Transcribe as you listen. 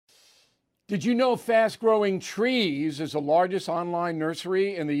Did you know Fast Growing Trees is the largest online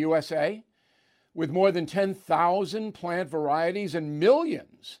nursery in the USA? With more than 10,000 plant varieties and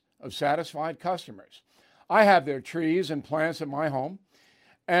millions of satisfied customers. I have their trees and plants at my home,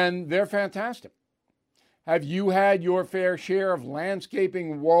 and they're fantastic. Have you had your fair share of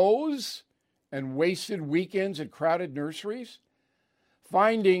landscaping woes and wasted weekends at crowded nurseries?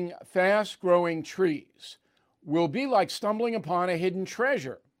 Finding Fast Growing Trees will be like stumbling upon a hidden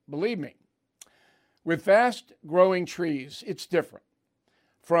treasure, believe me. With Fast Growing Trees, it's different.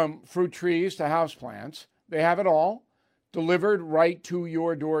 From fruit trees to houseplants, they have it all delivered right to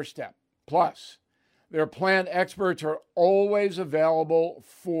your doorstep. Plus, their plant experts are always available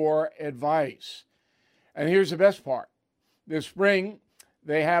for advice. And here's the best part. This spring,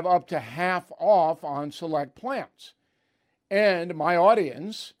 they have up to half off on select plants. And my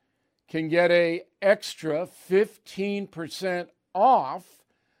audience can get an extra 15% off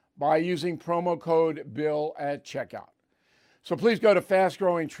by using promo code BILL at checkout. So please go to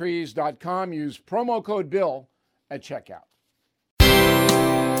fastgrowingtrees.com, use promo code BILL at checkout.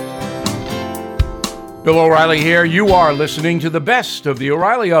 Bill O'Reilly here. You are listening to the best of the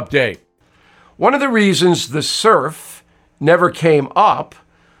O'Reilly Update. One of the reasons the SURF never came up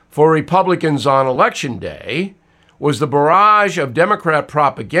for Republicans on Election Day was the barrage of Democrat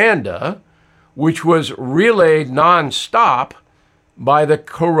propaganda, which was relayed nonstop by the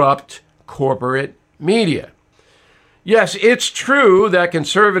corrupt corporate media. Yes, it's true that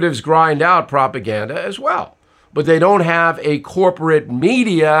conservatives grind out propaganda as well, but they don't have a corporate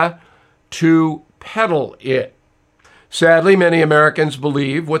media to peddle it. Sadly, many Americans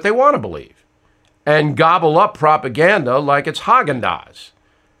believe what they want to believe and gobble up propaganda like it's Haagen-Dazs,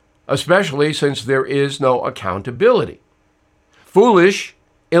 especially since there is no accountability. Foolish,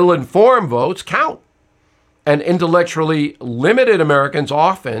 ill-informed votes count. And intellectually limited Americans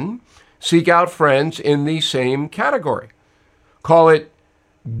often seek out friends in the same category. Call it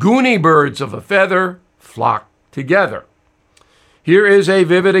goony birds of a feather flock together. Here is a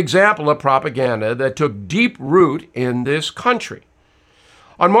vivid example of propaganda that took deep root in this country.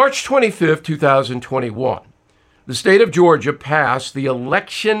 On March 25, 2021, the state of Georgia passed the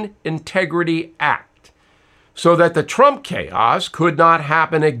Election Integrity Act so that the Trump chaos could not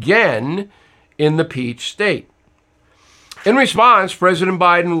happen again in the Peach State. In response, President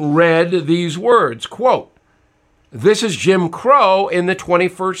Biden read these words, quote, "This is Jim Crow in the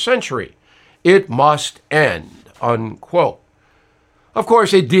 21st century. It must end," unquote. Of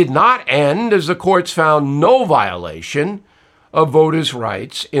course, it did not end, as the courts found no violation of voters'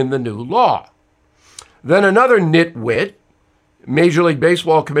 rights in the new law. Then another nitwit, Major League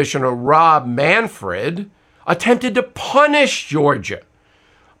Baseball Commissioner Rob Manfred, attempted to punish Georgia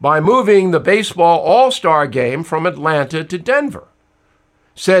by moving the baseball all-star game from Atlanta to Denver.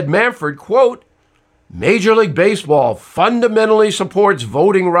 Said Manfred, quote, "Major League Baseball fundamentally supports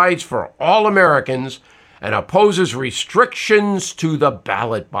voting rights for all Americans and opposes restrictions to the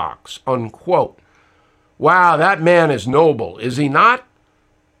ballot box," unquote. Wow, that man is noble, is he not?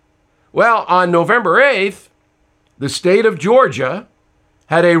 Well, on November 8th, the state of Georgia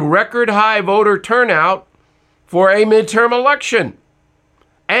had a record high voter turnout for a midterm election.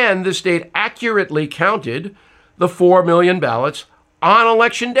 And the state accurately counted the 4 million ballots on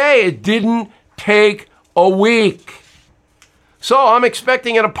Election Day. It didn't take a week. So I'm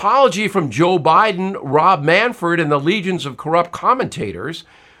expecting an apology from Joe Biden, Rob Manfred, and the legions of corrupt commentators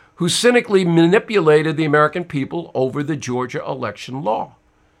who cynically manipulated the American people over the Georgia election law.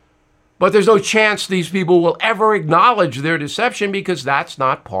 But there's no chance these people will ever acknowledge their deception because that's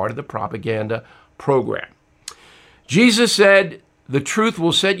not part of the propaganda program. Jesus said, "The truth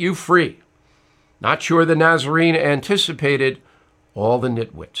will set you free." Not sure the Nazarene anticipated all the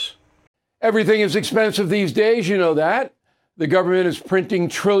nitwits. Everything is expensive these days, you know that. The government is printing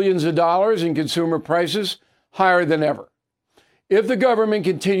trillions of dollars and consumer prices higher than ever. If the government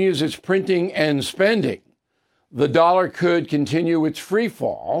continues its printing and spending, the dollar could continue its free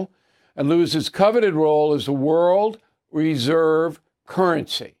fall and lose its coveted role as the world reserve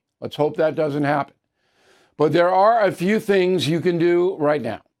currency. Let's hope that doesn't happen. But there are a few things you can do right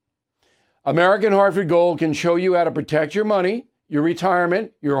now. American Hartford Gold can show you how to protect your money, your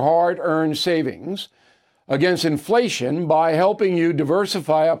retirement, your hard-earned savings against inflation by helping you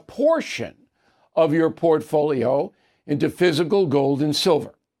diversify a portion of your portfolio into physical gold and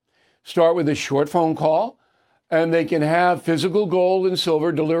silver. Start with a short phone call, and they can have physical gold and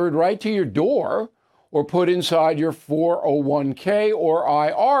silver delivered right to your door or put inside your 401k or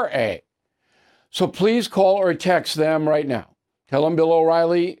IRA. So please call or text them right now. Tell them Bill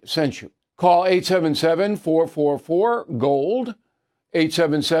O'Reilly sent you. Call 877-444-GOLD,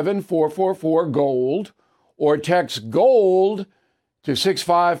 877-444-GOLD, or text GOLD to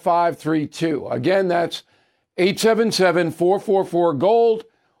 65532. Again, that's 877-444-GOLD,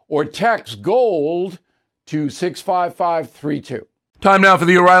 or text GOLD to 65532. Time now for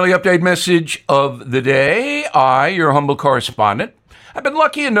the O'Reilly Update message of the day. I, your humble correspondent, have been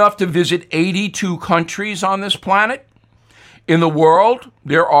lucky enough to visit 82 countries on this planet. In the world,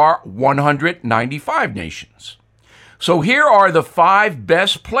 there are 195 nations. So here are the 5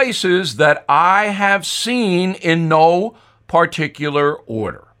 best places that I have seen in no particular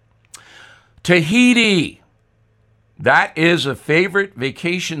order. Tahiti. That is a favorite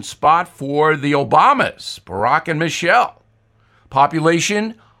vacation spot for the Obamas, Barack and Michelle.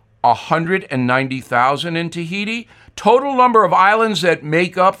 Population, 190,000 in Tahiti. Total number of islands that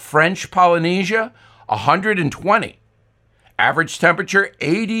make up French Polynesia, 120. Average temperature,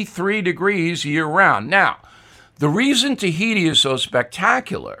 83 degrees year-round. Now, the reason Tahiti is so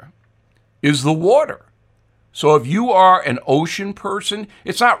spectacular is the water. So if you are an ocean person,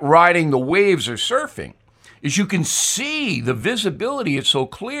 it's not riding the waves or surfing. As you can see, the visibility is so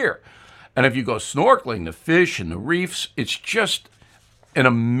clear. And if you go snorkeling, the fish and the reefs, it's just an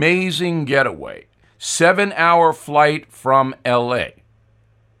amazing getaway. 7-hour flight from L.A.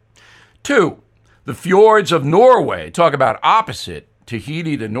 2, the fjords of Norway. Talk about opposite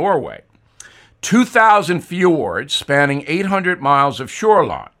Tahiti to Norway. 2,000 fjords spanning 800 miles of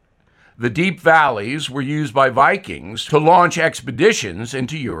shoreline. The deep valleys were used by Vikings to launch expeditions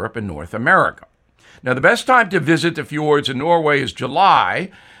into Europe and North America. Now, the best time to visit the fjords in Norway is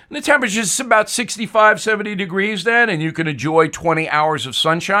July, and the temperature is about 65, 70 degrees then, and you can enjoy 20 hours of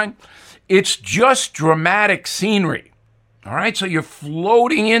sunshine. It's just dramatic scenery. All right, so you're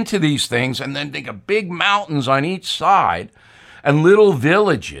floating into these things, and then think of big mountains on each side and little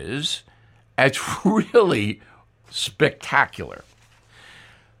villages. It's really spectacular.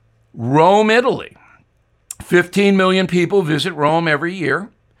 Rome, Italy. 15 million people visit Rome every year.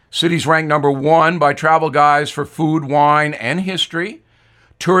 City's ranked number 1 by travel guides for food, wine, and history.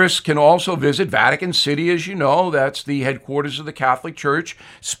 Tourists can also visit Vatican City, as you know. That's the headquarters of the Catholic Church.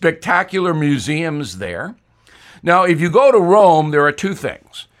 Spectacular museums there. Now, if you go to Rome, there are 2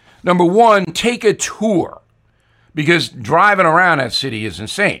 things. Number 1, take a tour, because driving around that city is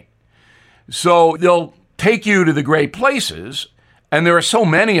insane. So they'll take you to the great places, and there are so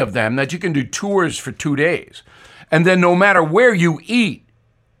many of them that you can do tours for 2 days. And then no matter where you eat,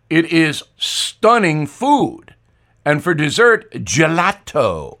 it is stunning food. And for dessert,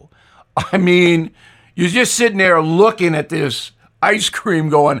 gelato. I mean, you're just sitting there looking at this ice cream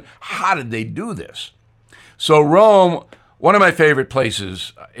going, how did they do this? So Rome, one of my favorite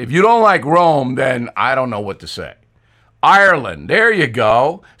places. If you don't like Rome, then I don't know what to say. Ireland, there you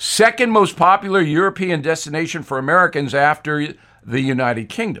go. 2nd most popular European destination for Americans after the United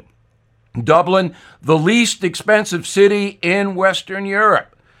Kingdom. Dublin, the least expensive city in Western Europe.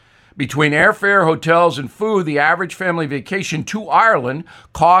 Between airfare, hotels, and food, the average family vacation to Ireland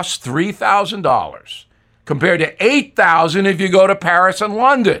costs $3,000, compared to $8,000 if you go to Paris and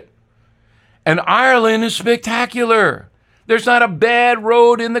London. And Ireland is spectacular. There's not a bad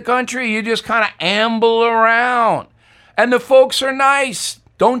road in the country. You just kind of amble around. And the folks are nice.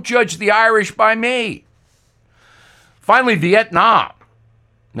 Don't judge the Irish by me. Finally, Vietnam.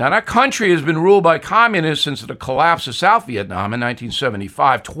 Now, that country has been ruled by communists since the collapse of South Vietnam in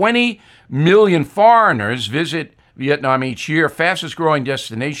 1975. 20 million foreigners visit Vietnam each year, fastest growing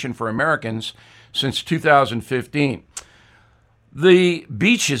destination for Americans since 2015. The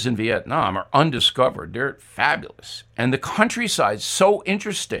beaches in Vietnam are undiscovered. They're fabulous. And the countryside's so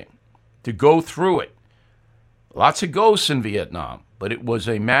interesting to go through it. Lots of ghosts in Vietnam, but it was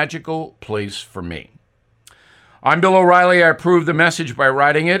a magical place for me. I'm Bill O'Reilly. I approve the message by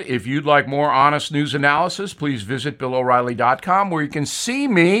writing it. If you'd like more honest news analysis, please visit BillO'Reilly.com, where you can see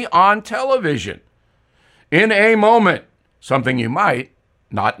me on television in a moment, something you might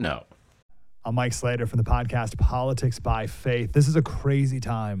not know. I'm Mike Slater from the podcast Politics by Faith. This is a crazy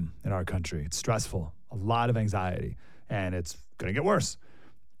time in our country. It's stressful, a lot of anxiety, and it's going to get worse.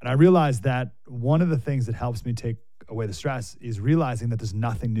 And I realized that one of the things that helps me take away the stress is realizing that there's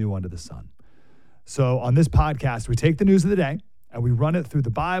nothing new under the sun. So on this podcast, we take the news of the day and we run it through the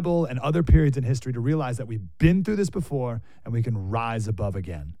Bible and other periods in history to realize that we've been through this before and we can rise above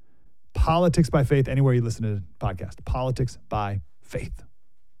again. Politics by Faith, anywhere you listen to the podcast. Politics by Faith.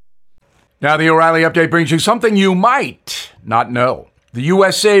 Now, the O'Reilly Update brings you something you might not know. The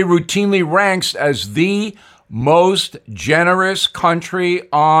USA routinely ranks as the most generous country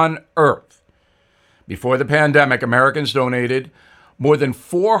on earth. Before the pandemic, Americans donated more than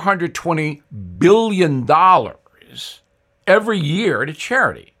 $420 billion every year to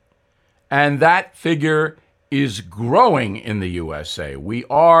charity. And that figure is growing in the USA. We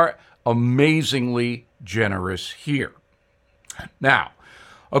are amazingly generous here. Now,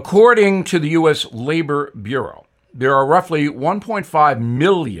 according to the U.S. Labor Bureau, there are roughly 1.5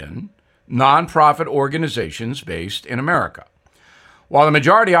 million nonprofit organizations based in America. While the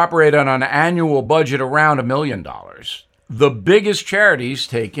majority operate on an annual budget around $1 million, the biggest charities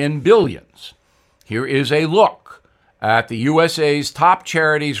take in billions. Here is a look at the USA's top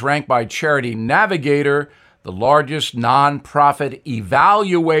charities ranked by Charity Navigator, the largest nonprofit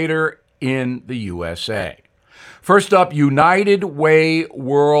evaluator in the USA. First up, United Way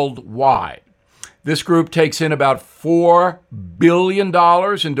Worldwide. This group takes in about $4 billion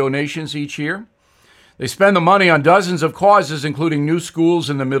in donations each year. They spend the money on dozens of causes, including new schools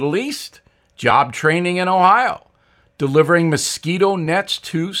in the Middle East, job training in Ohio, delivering mosquito nets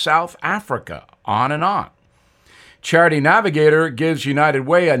to South Africa, on and on. Charity Navigator gives United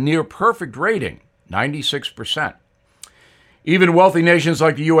Way a near-perfect rating, 96%. Even wealthy nations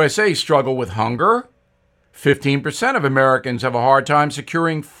like the USA struggle with hunger. 15% of Americans have a hard time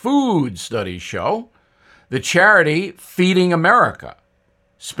securing food, studies show. The charity Feeding America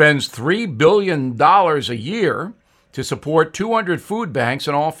spends $3 billion a year to support 200 food banks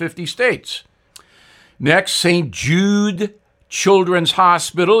in all 50 states. Next, St. Jude Children's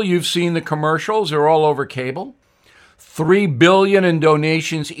Hospital. You've seen the commercials. They're all over cable. $3 billion in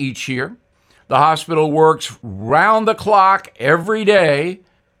donations each year. The hospital works round the clock every day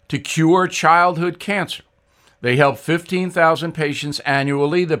to cure childhood cancer. They help 15,000 patients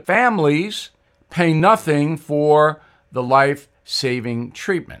annually. The families pay nothing for the life-saving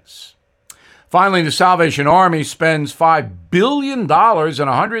treatments. Finally, the Salvation Army spends $5 billion in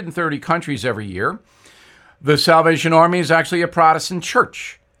 130 countries every year. The Salvation Army is actually a Protestant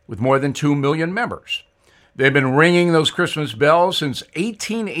church with more than 2 million members. They've been ringing those Christmas bells since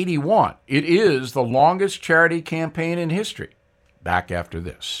 1881. It is the longest charity campaign in history. Back after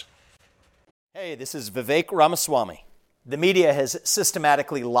this. Hey, this is Vivek Ramaswamy. The media has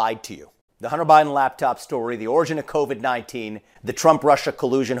systematically lied to you. The Hunter Biden laptop story, the origin of COVID-19, the Trump-Russia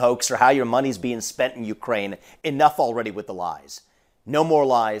collusion hoax, or how your money's being spent in Ukraine. Enough already with the lies. No more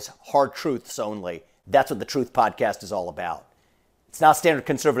lies, hard truths only. That's what the Truth Podcast is all about. It's not standard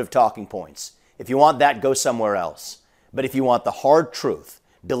conservative talking points. If you want that, go somewhere else. But if you want the hard truth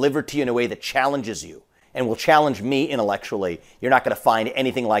delivered to you in a way that challenges you and will challenge me intellectually, you're not going to find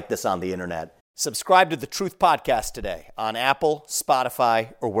anything like this on the internet. Subscribe to the Truth Podcast today on Apple,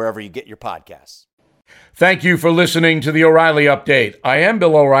 Spotify, or wherever you get your podcasts. Thank you for listening to the O'Reilly Update. I am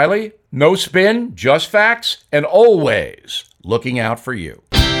Bill O'Reilly. No spin, just facts, and always looking out for you.